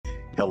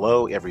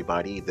Hello,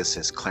 everybody. This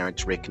is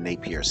Clarence Rick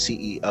Napier,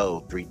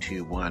 CEO,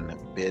 321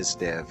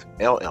 BizDev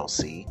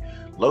LLC,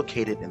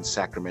 located in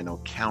Sacramento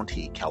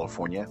County,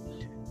 California.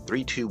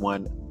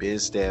 321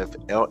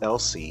 BizDev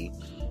LLC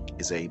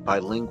is a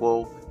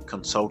bilingual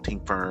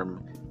consulting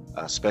firm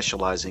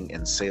specializing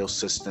in sales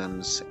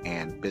systems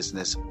and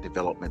business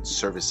development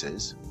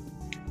services.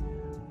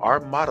 Our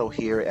motto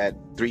here at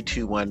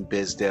 321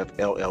 BizDev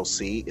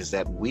LLC is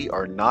that we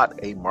are not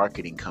a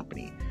marketing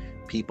company.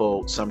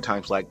 People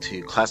sometimes like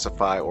to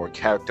classify or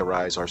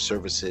characterize our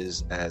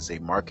services as a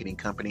marketing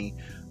company,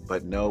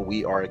 but no,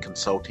 we are a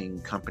consulting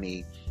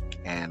company,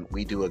 and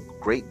we do a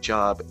great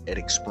job at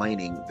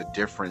explaining the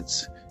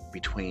difference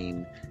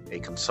between a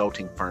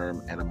consulting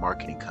firm and a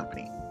marketing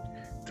company.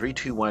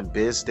 321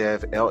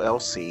 BizDev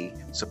LLC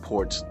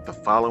supports the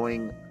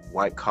following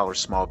white-collar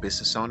small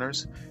business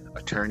owners: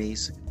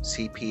 attorneys,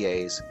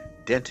 CPAs,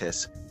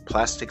 dentists,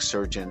 plastic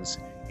surgeons,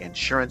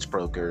 insurance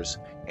brokers,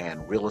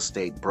 and real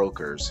estate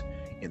brokers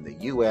in the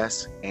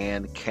U.S.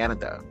 and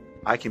Canada.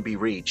 I can be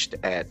reached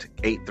at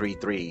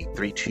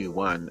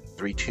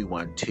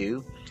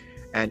 833-321-3212.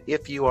 And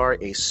if you are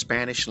a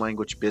Spanish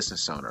language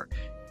business owner,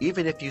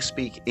 even if you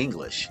speak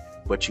English,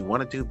 but you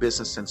want to do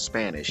business in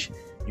Spanish,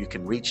 you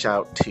can reach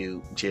out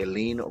to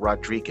Jaylene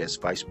Rodriguez,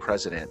 Vice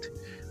President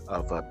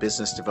of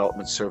Business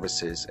Development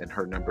Services, and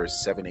her number is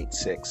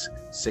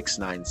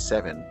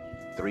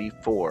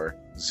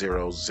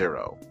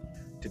 786-697-3400.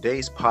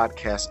 Today's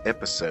podcast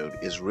episode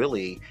is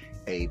really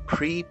a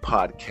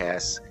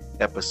pre-podcast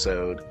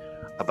episode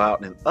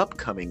about an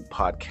upcoming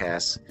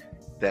podcast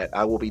that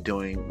I will be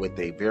doing with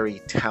a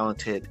very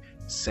talented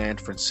San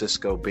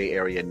Francisco Bay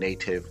Area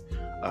native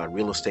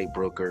real estate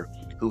broker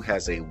who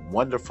has a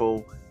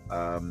wonderful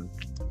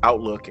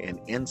outlook and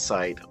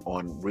insight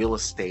on real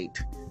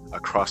estate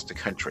across the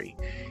country.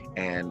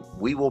 And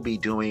we will be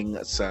doing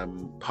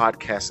some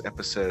podcast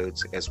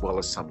episodes as well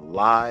as some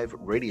live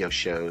radio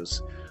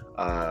shows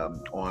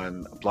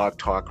on Blog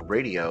Talk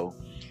Radio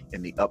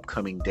in the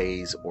upcoming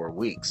days or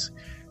weeks.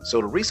 So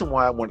the reason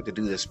why I wanted to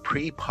do this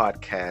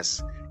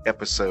pre-podcast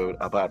episode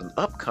about an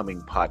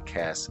upcoming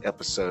podcast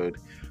episode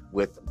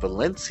with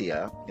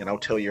Valencia, and I'll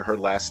tell you her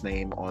last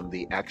name on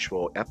the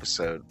actual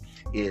episode,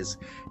 is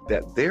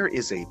that there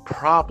is a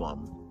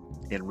problem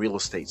in real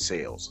estate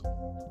sales.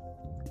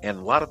 And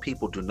a lot of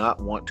people do not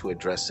want to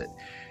address it.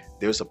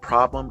 There's a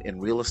problem in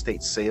real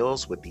estate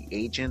sales with the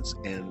agents,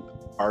 and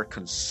our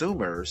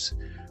consumers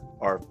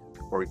are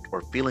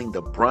feeling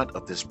the brunt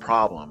of this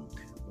problem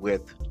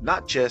with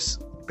not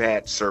just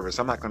bad service.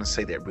 I'm not going to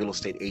say that real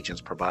estate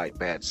agents provide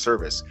bad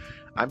service.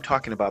 I'm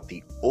talking about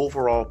the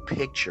overall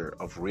picture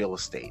of real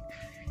estate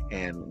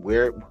and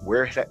where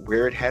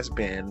it has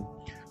been,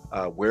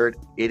 where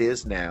it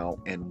is now,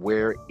 and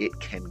where it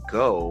can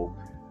go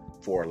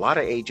for a lot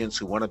of agents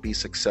who want to be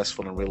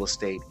successful in real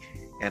estate,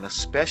 and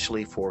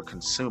especially for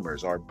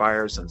consumers, our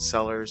buyers and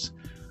sellers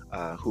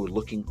who are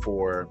looking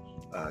for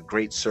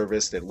great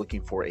service. They're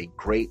looking for a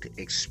great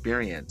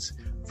experience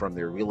from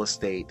their real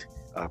estate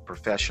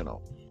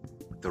professional.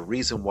 The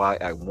reason why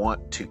I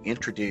want to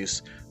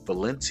introduce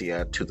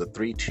Valencia to the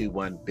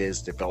 321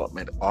 Biz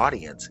Development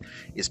audience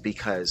is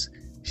because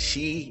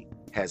she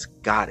has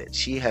got it.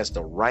 She has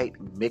the right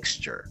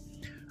mixture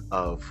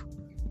of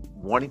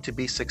wanting to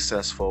be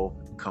successful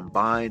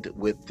combined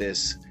with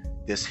this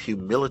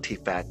humility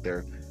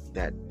factor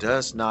that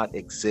does not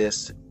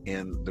exist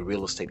in the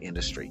real estate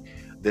industry.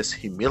 This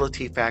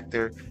humility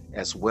factor,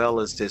 as well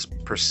as this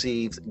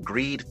perceived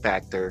greed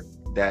factor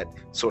that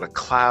sort of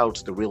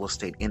clouds the real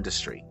estate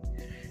industry.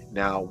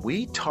 Now,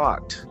 we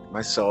talked,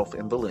 myself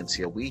and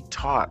Valencia, we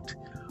talked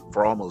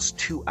for almost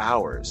 2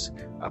 hours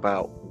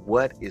about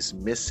what is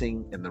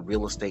missing in the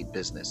real estate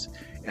business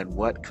and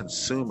what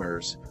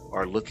consumers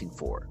are looking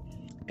for.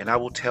 And I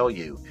will tell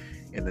you,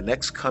 in the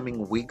next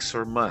coming weeks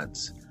or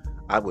months,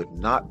 I would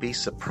not be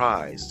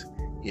surprised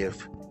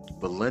if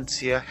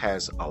Valencia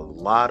has a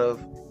lot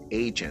of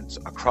agents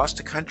across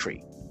the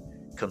country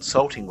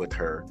consulting with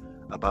her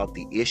about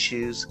the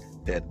issues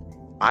that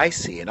I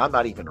see, and I'm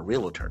not even a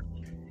realtor.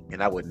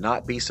 And I would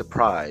not be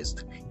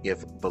surprised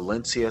if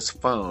Valencia's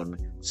phone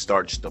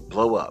starts to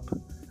blow up.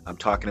 I'm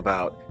talking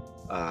about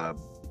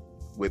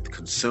with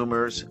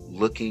consumers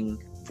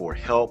looking for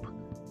help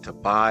to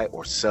buy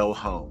or sell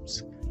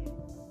homes.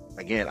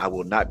 Again, I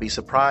will not be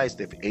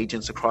surprised if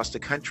agents across the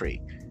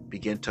country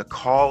begin to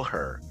call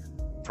her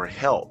for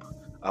help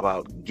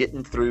about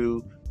getting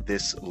through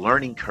this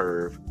learning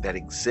curve that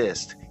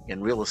exists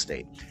in real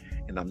estate.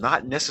 And I'm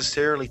not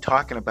necessarily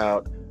talking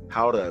about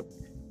how to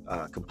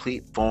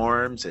complete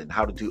forms and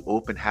how to do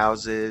open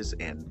houses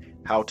and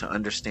how to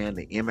understand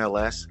the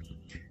MLS.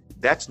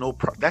 That's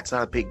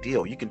not a big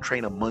deal. You can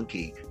train a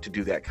monkey to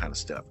do that kind of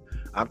stuff.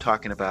 I'm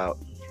talking about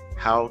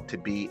how to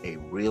be a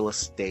real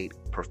estate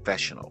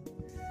professional,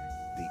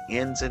 the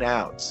ins and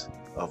outs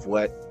of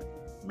what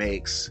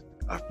makes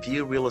a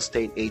few real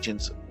estate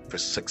agents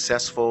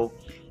successful,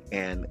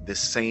 and this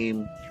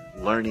same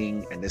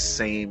learning and this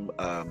same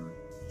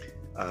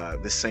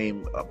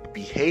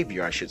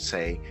behavior, I should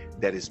say,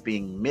 that is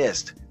being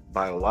missed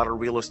by a lot of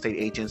real estate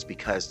agents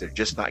because they're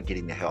just not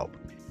getting the help.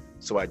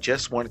 So I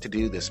just wanted to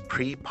do this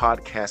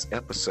pre-podcast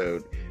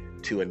episode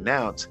to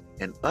announce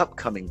an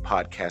upcoming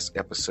podcast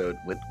episode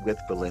with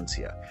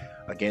Valencia.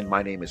 Again,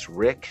 my name is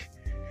Rick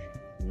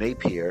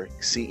Napier,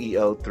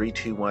 CEO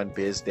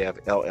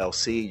 321BizDev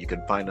LLC. You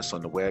can find us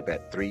on the web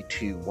at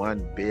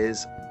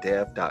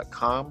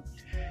 321bizdev.com.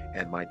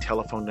 And my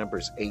telephone number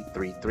is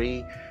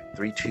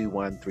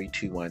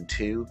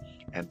 833-321-3212.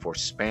 And for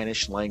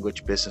Spanish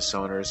language business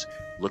owners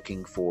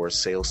looking for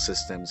sales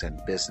systems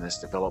and business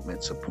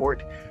development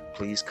support,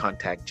 please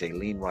contact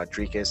Jaylene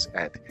Rodriguez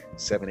at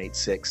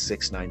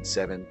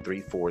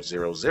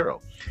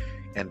 786-697-3400.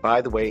 And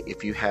by the way,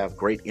 if you have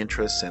great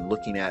interest in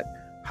looking at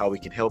how we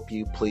can help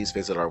you, please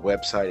visit our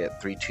website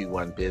at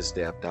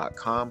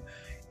 321bizdev.com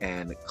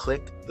and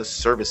click the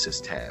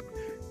Services tab,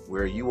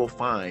 where you will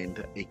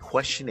find a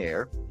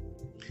questionnaire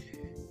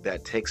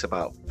that takes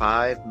about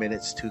 5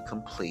 minutes to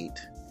complete.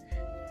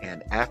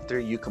 And after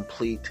you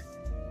complete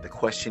the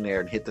questionnaire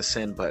and hit the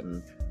send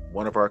button,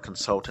 one of our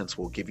consultants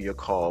will give you a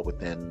call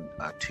within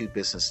 2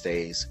 business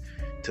days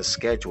to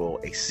schedule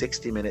a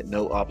 60-minute,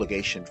 no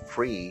obligation,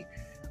 free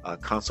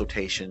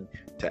consultation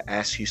to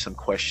ask you some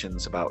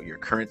questions about your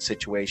current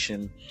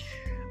situation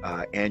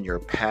and your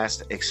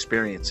past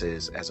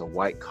experiences as a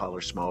white-collar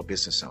small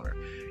business owner.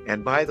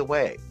 And by the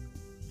way,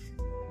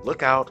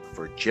 look out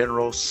for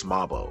General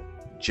Smabo.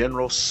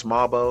 General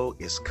Smabo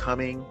is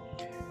coming,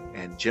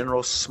 and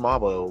General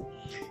Smabo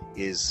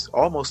is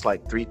almost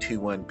like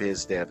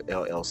 321BizDev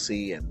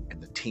LLC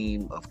and the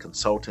team of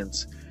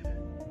consultants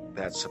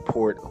that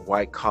support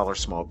white-collar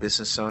small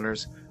business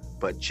owners.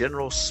 But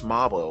General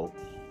Smabo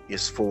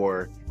is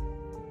for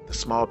the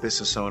small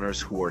business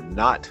owners who are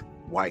not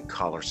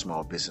white-collar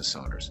small business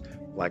owners,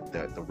 like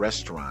the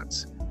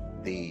restaurants,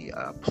 the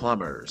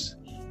plumbers,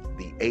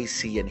 the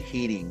AC and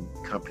heating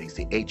companies,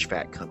 the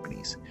HVAC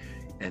companies,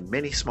 and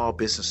many small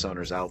business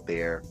owners out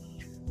there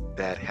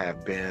that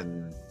have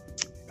been,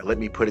 let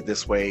me put it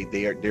this way,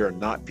 they are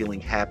not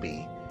feeling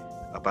happy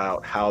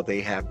about how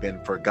they have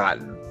been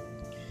forgotten,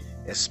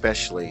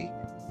 especially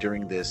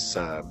during this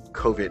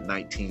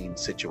COVID-19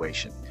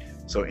 situation.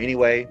 So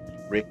anyway,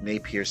 Rick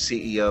Napier,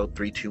 CEO,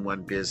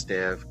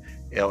 321BizDev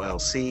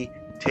LLC.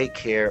 Take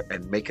care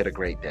and make it a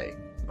great day.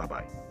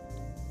 Bye-bye.